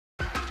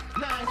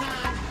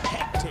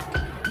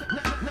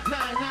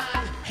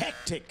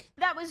Dramatic.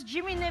 That was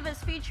Jimmy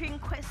Nevis featuring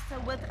Questa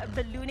with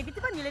Balloon. Ek weet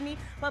nie van julle nie,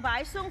 maar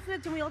baie song vir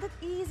Jimmy altyd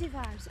easy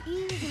vibes,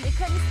 easy.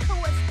 Lekker is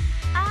koos.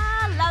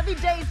 Lovely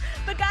days.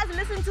 But guys,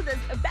 listen to this.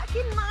 Back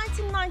in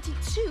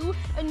 1992,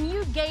 a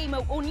new game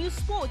or new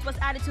sport was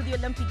added to the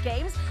Olympic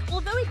Games.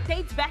 Although it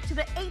dates back to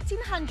the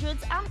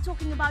 1800s, I'm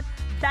talking about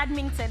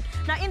badminton.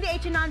 Now, in the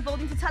HN9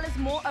 building to tell us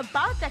more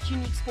about that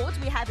unique sport,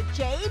 we have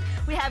Jade,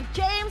 we have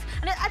James,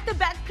 and at the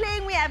back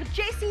playing we have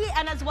Jessie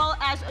and as well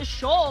as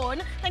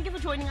Sean. Thank you for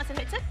joining us,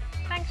 Aletta.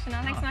 Thanks,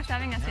 Chanelle. Thanks so much for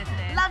having us here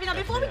today. Lovely. Now,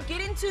 before we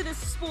get into the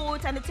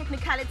sport and the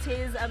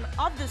technicalities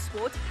of the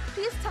sport,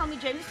 please tell me,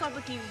 James, start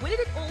with you. Where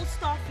did it all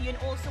start for you, and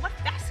also what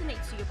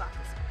fascinates you about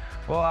this?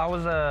 Well, I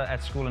was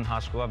at school in high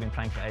school. I've been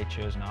playing for 8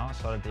 years now. I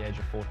started at the age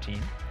of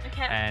 14.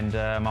 Okay. And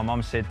my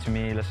mom said to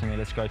me, listen,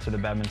 let's go to the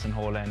badminton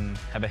hall and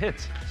have a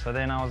hit. So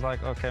then I was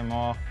like, okay,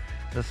 Ma,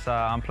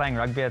 I'm playing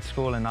rugby at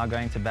school and now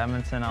going to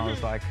badminton. I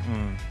was like,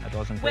 that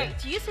wasn't Wait,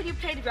 there. you said you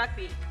played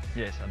rugby?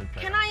 Yes, I did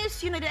play Can rugby. I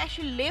assume that you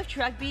actually left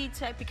rugby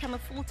to become a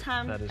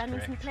full-time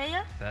badminton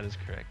player? That is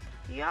correct.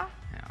 Yeah?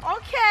 Yeah.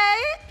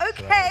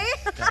 Okay.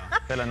 So, yeah,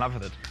 fell in love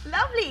with it.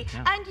 Lovely.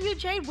 Yeah. And you,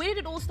 Jade, where did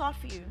it all start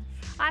for you?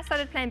 I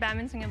started playing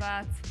badminton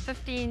about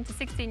 15 to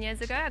 16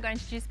 years ago. I got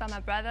introduced by my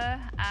brother,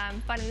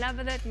 fell in love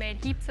with it,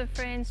 made heaps of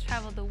friends,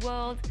 traveled the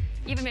world,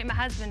 even met my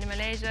husband in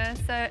Malaysia.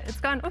 So it's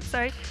gone, oops,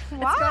 sorry.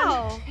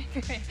 Wow.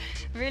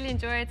 Really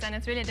enjoy it, and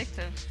it's really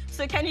addictive.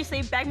 So can you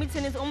say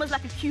badminton is almost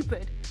like a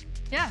Cupid?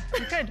 Yeah,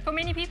 you could, for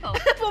many people.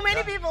 For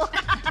many people.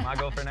 My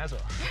girlfriend as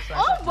well. So,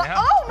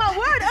 Oh my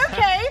word,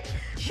 okay.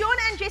 Sean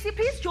and Jessie,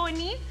 please join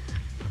me.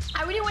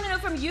 I really want to know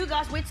from you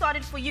guys where it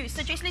started for you.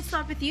 So Jessie, let's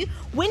start with you.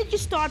 When did you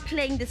start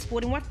playing this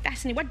sport, and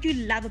what do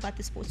you love about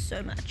the sport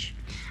so much?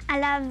 I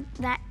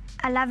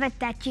love it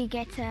that you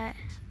get to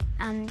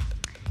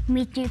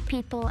meet new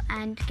people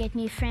and get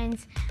new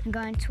friends and go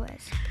on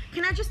tours.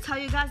 Can I just tell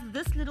you guys,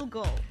 this little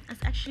girl is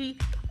actually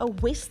a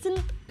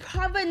Western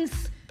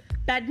Province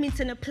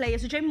badminton player.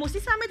 So Jay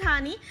Mosi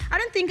Samedhani, I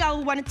don't think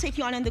I'll want to take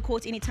you on the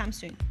court anytime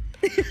soon.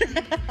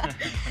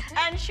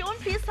 And Sean,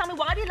 please tell me,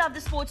 why do you love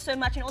the sport so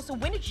much, and also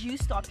when did you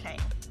start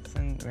playing?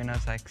 Since when I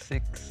was like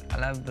 6. I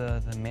love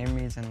the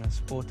memories and the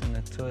sport and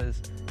the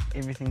tours,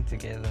 everything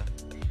together.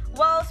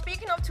 Well,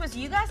 speaking of tours,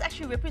 you guys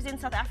actually represent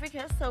South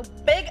Africa, so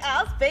big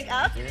ups, big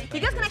ups. You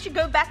guys can actually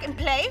go back and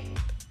play.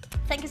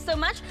 Thank you so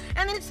much.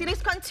 And then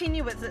let's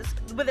continue with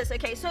this.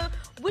 Okay, so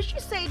would you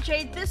say,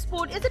 Jade, this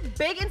sport, is it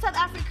big in South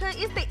Africa?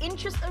 Is there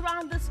interest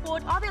around this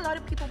sport? Are there a lot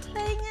of people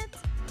playing it?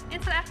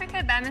 In South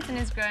Africa, badminton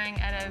is growing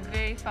at a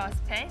very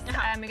fast pace.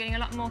 We're getting a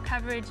lot more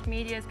coverage,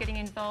 media is getting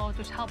involved,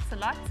 which helps a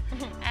lot.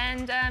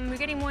 And we're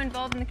getting more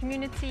involved in the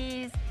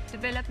communities,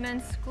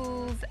 development,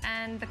 schools,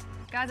 and the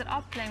guys that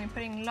are playing, we're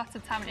putting lots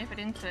of time and effort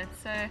into it.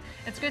 So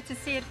it's good to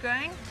see it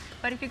growing.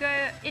 But if you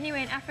go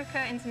anywhere in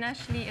Africa,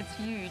 internationally, it's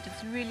huge.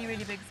 It's really,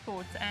 really big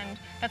sport. And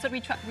that's what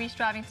we're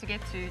striving to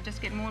get to, just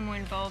get more and more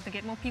involved and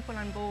get more people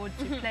on board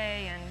to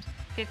play and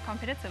get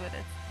competitive with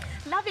it.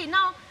 Lovely.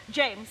 Now,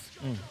 James.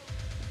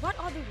 What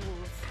are the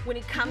rules when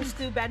it comes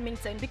to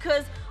badminton?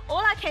 Because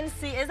all I can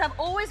see is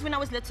when I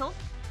was little,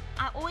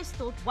 I always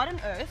thought, what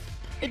on earth?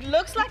 It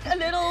looks like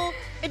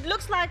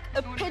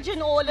a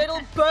pigeon or a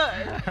little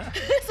bird.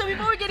 So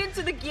before we get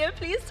into the gear,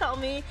 please tell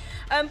me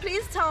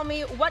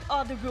what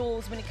are the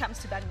rules when it comes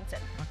to badminton?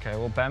 Okay,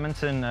 well,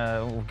 badminton,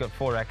 we've got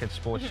 4 racket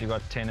sports. You've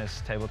got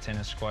tennis, table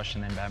tennis, squash,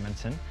 and then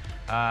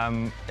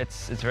badminton.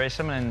 It's very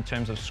similar in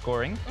terms of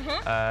scoring.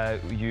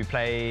 You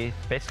play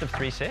best of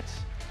 3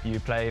 sets. You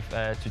play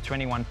to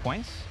 21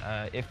 points.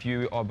 If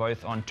you are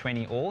both on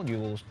 20 all, you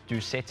will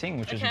do setting,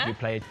 which is if you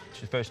play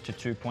first to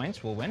 2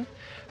 points, will win.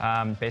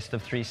 Best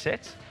of 3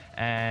 sets.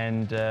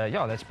 And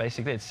yeah, that's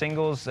basically it.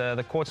 Singles,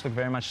 the courts look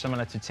very much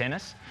similar to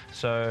tennis.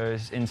 So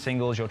in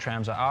singles, your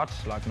trams are out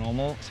like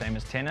normal, same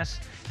as tennis.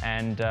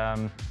 And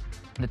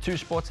the 2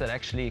 sports that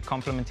actually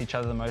complement each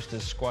other the most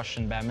is squash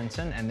and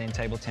badminton, and then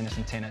table tennis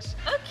and tennis.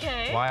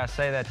 Okay. Why I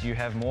say that, you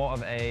have more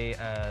of a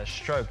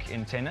stroke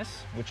in tennis,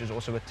 which is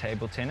also with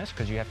table tennis,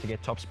 because you have to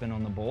get topspin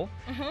on the ball.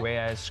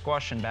 Whereas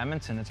squash and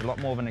badminton, it's a lot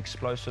more of an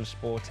explosive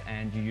sport,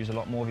 and you use a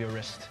lot more of your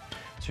wrist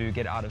to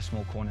get out of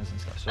small corners and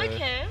stuff. So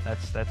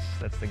that's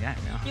the game.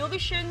 Yeah. You'll be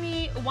showing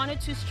me 1 or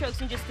 2 strokes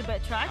in just a bit,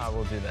 right? I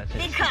will do that.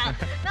 Yes.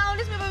 Now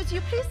let's move over to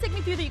you. Please take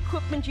me through the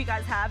equipment you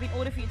guys have in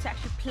order for you to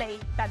actually play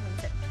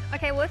badminton.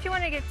 Okay, well, if you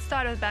want to get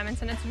started with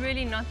badminton, it's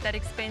really not that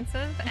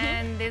expensive,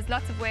 and there's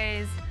lots of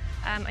ways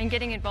in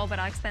getting involved, but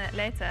I'll explain that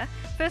later.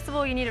 First of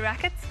all, you need a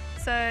racket.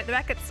 So the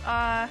rackets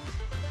are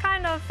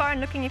kind of foreign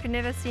looking if you've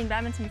never seen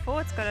badminton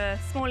before. It's got a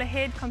smaller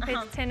head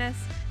compared to tennis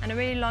and a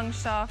really long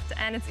shaft,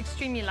 and it's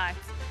extremely light.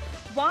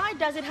 Why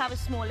does it have a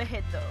smaller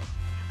head though?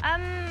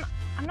 I'm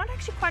not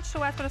actually quite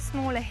sure why it's got a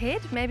smaller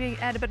head. Maybe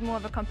add a bit more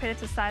of a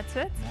competitive side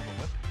to it.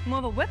 More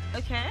of a whip.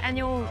 Okay. And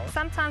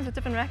sometimes with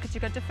different rackets,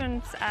 you've got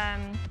different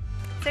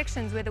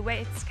sections where the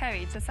weight's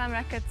carried. So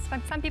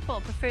some people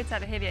prefer to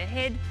have a heavier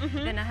head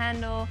than a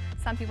handle.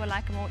 Some people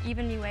like a more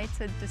evenly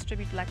weighted,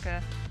 distributed like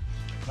a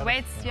The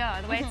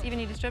weight's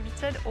evenly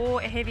distributed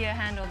or a heavier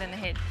handle than the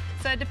head.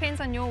 So it depends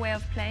on your way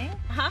of playing.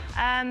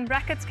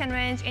 Rackets can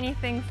range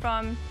anything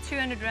from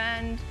 200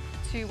 Rand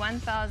to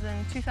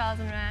 1,000,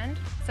 2,000 Rand.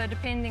 So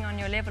depending on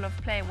your level of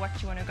play,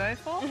 what you want to go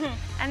for.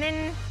 And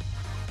then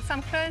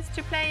some clothes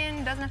to play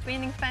in, doesn't have to be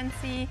anything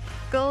fancy.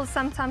 Girls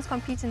sometimes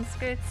compete in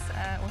skirts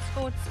or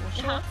skirts or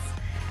shorts.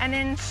 And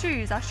then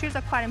shoes. Our shoes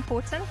are quite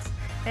important.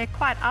 They're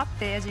quite up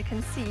there, as you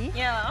can see.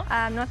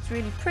 Yeah. Not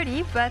really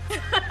pretty, but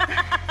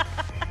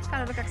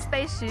kind of look like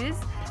space shoes.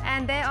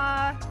 And they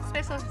are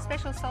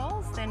special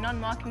soles. They're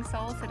non-marking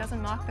soles, so it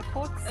doesn't mark the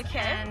courts. Okay.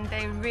 And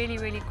they're really,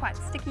 really quite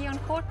sticky on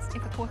courts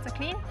if the courts are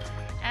clean.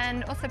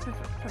 And also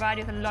provide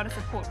you with a lot of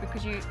support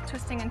because you're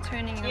twisting and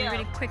turning, you're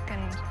really quick,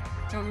 and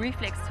your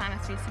reflex time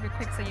has to be super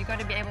quick, so you've got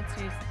to be able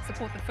to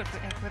support the foot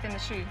within the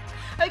shoe.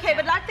 Okay,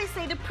 but like they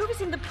say, the proof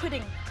is in the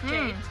pudding,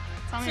 Jade.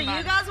 Tell me So about you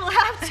it. guys will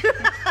have to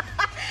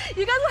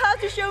you guys will have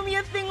to show me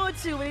a thing or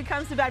two when it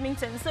comes to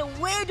badminton. So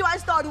where do I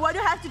start? What do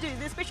I have to do? Is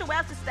there a special way I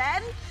have to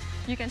stand?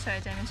 You can show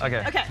it, Damon.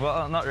 Okay.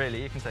 Well, not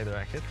really. You can take the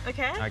racket.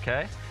 Okay.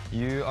 Okay.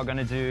 You are going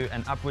to do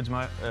an upwards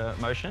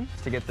motion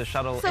to get the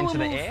shuttle So into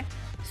we'll the move. air.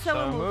 So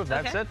we'll move.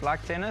 That's Okay. it.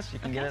 Like tennis, you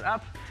can get it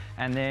up.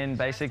 And then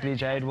basically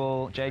Jade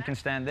can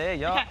stand there.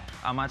 Yeah. Okay.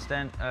 I might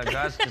stand.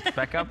 Guys, just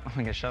back up. I'm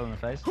going to get shot in the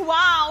face.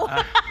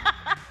 Wow.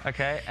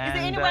 Okay. Is there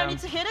any way I need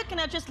to hit it? Can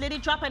I just let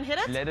it drop and hit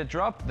it? Let it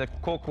drop. The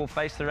cork will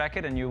face the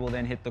racket and you will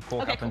then hit the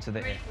cork Okay, up cool. into the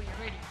air. Ready for you,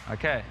 ready.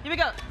 Okay. Here we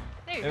go.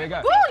 There Here we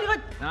go. Woo, you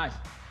got... Nice.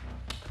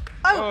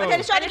 Oh, okay,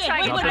 let's try it Let's again.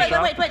 try Wait,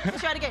 again. wait.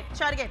 Let's try it again.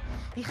 Try it again.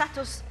 Die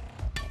gatos.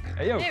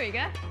 Hey, yo. There we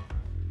go.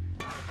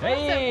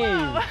 Hey.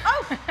 Wow.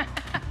 Oh!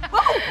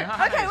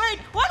 Whoa! Okay, wait.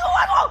 One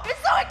more! It's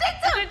so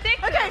addictive! It's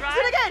addictive, okay, right? do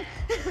it again.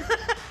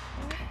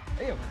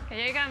 Hey, yo. Okay,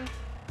 here you go.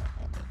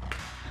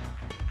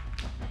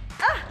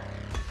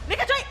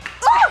 Make a try.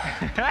 Oh!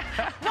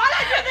 While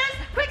I do this,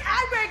 quick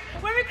ad break.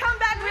 When we come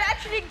back, we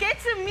actually get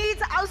to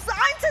meet our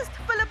scientist,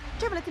 Philip.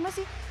 Come on, let's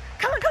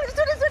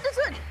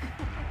do it.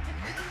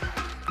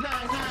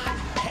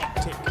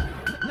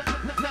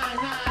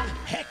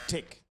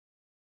 Hectic.